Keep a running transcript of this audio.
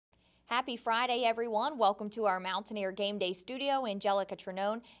Happy Friday, everyone. Welcome to our Mountaineer Game Day studio. Anjelica,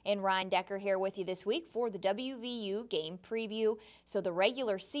 Trinone, and Ryan Decker here with you this week for the WVU game preview. So the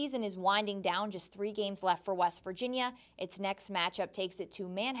regular season is winding down, just 3 games left for West Virginia. Its next matchup takes it to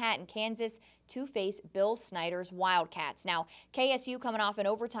Manhattan, Kansas, to face Bill Snyder's Wildcats. Now, KSU coming off an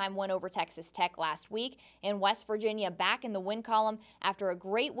overtime win over Texas Tech last week, and West Virginia back in the win column after a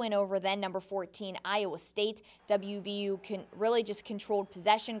great win over then number 14 Iowa State. WVU really just controlled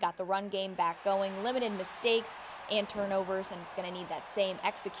possession, got the run game back going, limited mistakes and turnovers, and it's going to need that same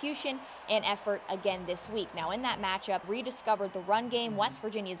execution and effort again this week. Now, in that matchup, rediscovered the run game. West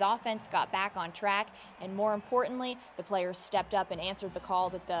Virginia's offense got back on track, and more importantly, the players stepped up and answered the call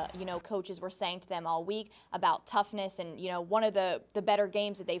that the coaches were saying to them all week about toughness, and one of the better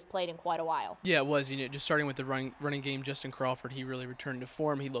games that they've played in quite a while. Yeah, it was. Just starting with the running game, Justin Crawford, he really returned to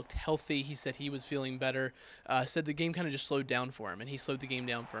form. He looked healthy. He said he was feeling better. Said the game kind of just slowed down for him, and he slowed the game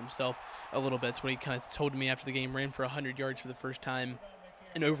down for himself a little bit. That's what he kind of told me after the game. Ran for 100 yards for the first time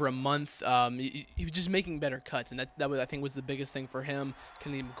in over a month. He was just making better cuts, and that was, I think, was the biggest thing for him.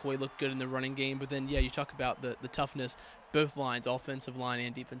 Kennedy McCoy looked good in the running game, but then, yeah, you talk about the toughness. Both lines, offensive line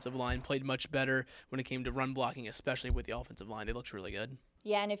and defensive line, played much better when it came to run blocking, especially with the offensive line. They looked really good.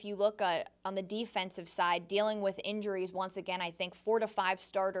 Yeah, and if you look on the defensive side, dealing with injuries, once again, I think 4 to 5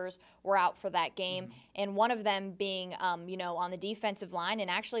 starters were out for that game, and one of them being, on the defensive line, and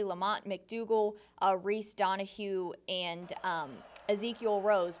actually Lamont McDougal, Reese Donahue, and Ezekiel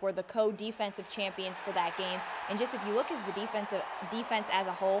Rose were the co-defensive champions for that game. And just if you look at the defense as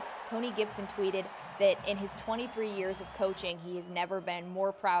a whole, Tony Gibson tweeted that in his 23 years of coaching, he has never been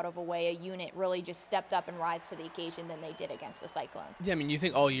more proud of a way a unit really just stepped up and rise to the occasion than they did against the Cyclones. Yeah, I mean, you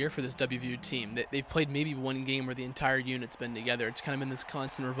think all year for this WVU team that they've played maybe one game where the entire unit's been together. It's kind of been this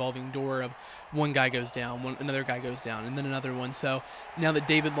constant revolving door of one guy goes down, another guy goes down, and then another one. So now that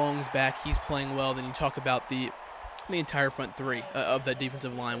David Long's back, he's playing well. Then you talk about the entire front three of that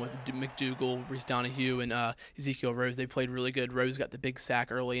defensive line with McDougal, Reese Donahue, and Ezekiel Rose. They played really good. Rose got the big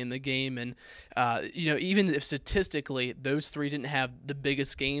sack early in the game, and even if statistically those three didn't have the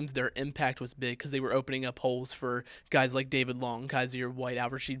biggest games, their impact was big because they were opening up holes for guys like David Long, Kaiser White,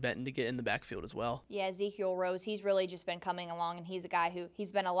 Al-Rashid Benton to get in the backfield as well. Yeah, Ezekiel Rose, he's really just been coming along, and he's a guy who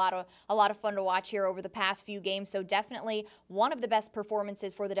he's been a lot of fun to watch here over the past few games. So definitely one of the best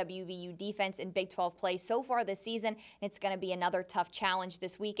performances for the WVU defense in Big 12 play so far this season. It's going to be another tough challenge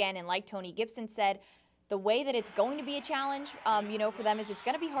this weekend, and like Tony Gibson said, the way that it's going to be a challenge, for them is it's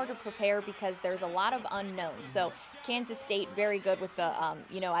going to be hard to prepare because there's a lot of unknowns. So Kansas State very good with the,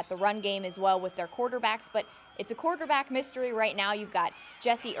 at the run game as well with their quarterbacks, but it's a quarterback mystery right now. You've got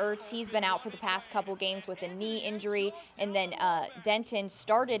Jesse Ertz. He's been out for the past couple games with a knee injury. And then Denton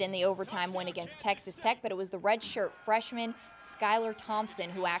started in the overtime win against Texas Tech, but it was the redshirt freshman, Skylar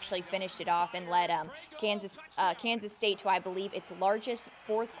Thompson, who actually finished it off and led Kansas State to, I believe, its largest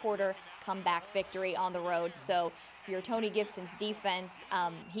fourth-quarter comeback victory on the road. So if you're Tony Gibson's defense,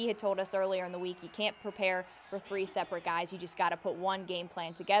 he had told us earlier in the week you can't prepare for 3 separate guys. You just got to put one game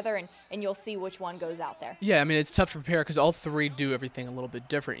plan together, and you'll see which one goes out there. Yeah, I mean, it's tough to prepare because all 3 do everything a little bit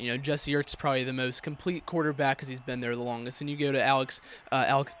different. Jesse Ertz is probably the most complete quarterback because he's been there the longest. And you go to Alex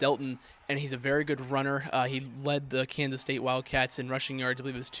Delton, and he's a very good runner. He led the Kansas State Wildcats in rushing yards. I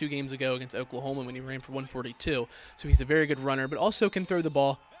believe it was 2 games ago against Oklahoma when he ran for 142. So he's a very good runner, but also can throw the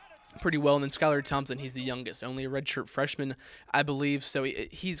ball pretty well. And then Skylar Thompson, he's the youngest, only a redshirt freshman, I believe. So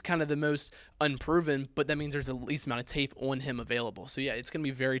he's kind of the most unproven, but that means there's the least amount of tape on him available. So yeah, it's going to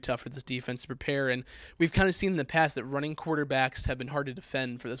be very tough for this defense to prepare. And we've kind of seen in the past that running quarterbacks have been hard to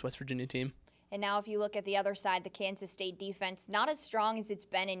defend for this West Virginia team. And now if you look at the other side, the Kansas State defense, not as strong as it's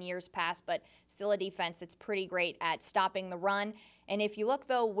been in years past, but still a defense that's pretty great at stopping the run. And if you look,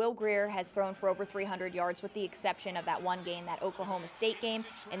 though, Will Greer has thrown for over 300 yards with the exception of that one game, that Oklahoma State game.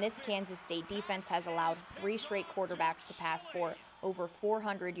 And this Kansas State defense has allowed 3 straight quarterbacks to pass for over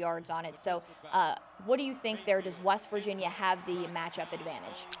 400 yards on it. So what do you think there? Does West Virginia have the matchup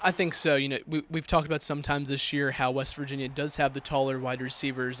advantage? I think so. We've talked about sometimes this year how West Virginia does have the taller wide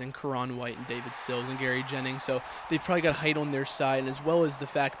receivers in Karan White and David Sills and Gary Jennings. So they've probably got height on their side, and as well as the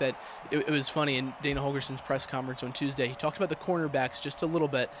fact that it was funny in Dana Holgerson's press conference on Tuesday, he talked about the cornerbacks just a little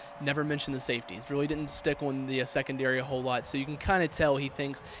bit, never mentioned the safeties. Really didn't stick on the secondary a whole lot. So you can kind of tell he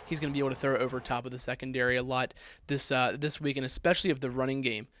thinks he's going to be able to throw over top of the secondary a lot this week, and especially if the running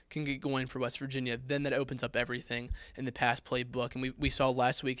game can get going for West Virginia, then that opens up everything in the pass playbook. And we saw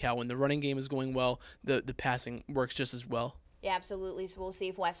last week how when the running game is going well, the passing works just as well. Yeah, absolutely. So we'll see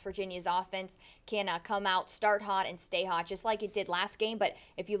if West Virginia's offense can come out, start hot, and stay hot, just like it did last game. But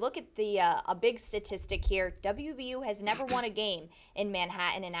if you look at the a big statistic here, WVU has never won a game in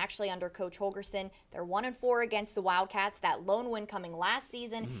Manhattan, and actually under Coach Holgerson, they're 1-4 against the Wildcats. That lone win coming last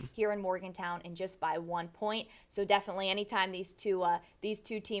season here in Morgantown, and just by 1 point. So definitely, anytime these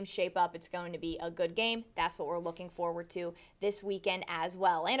two teams shape up, it's going to be a good game. That's what we're looking forward to this weekend as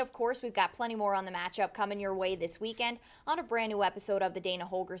well. And of course, we've got plenty more on the matchup coming your way this weekend on a brand new episode of the Dana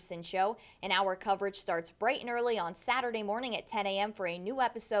Holgerson Show. And our coverage starts bright and early on Saturday morning at 10 a.m. for a new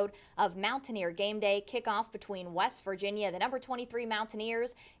episode of Mountaineer Game Day, kickoff between West Virginia, the number 23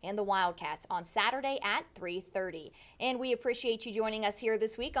 Mountaineers, and the Wildcats on Saturday at 3:30. And we appreciate you joining us here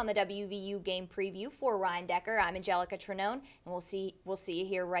this week on the WVU Game Preview. For Ryan Decker, I'm Anjelica Trinone, and we'll see you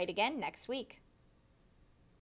here right again next week.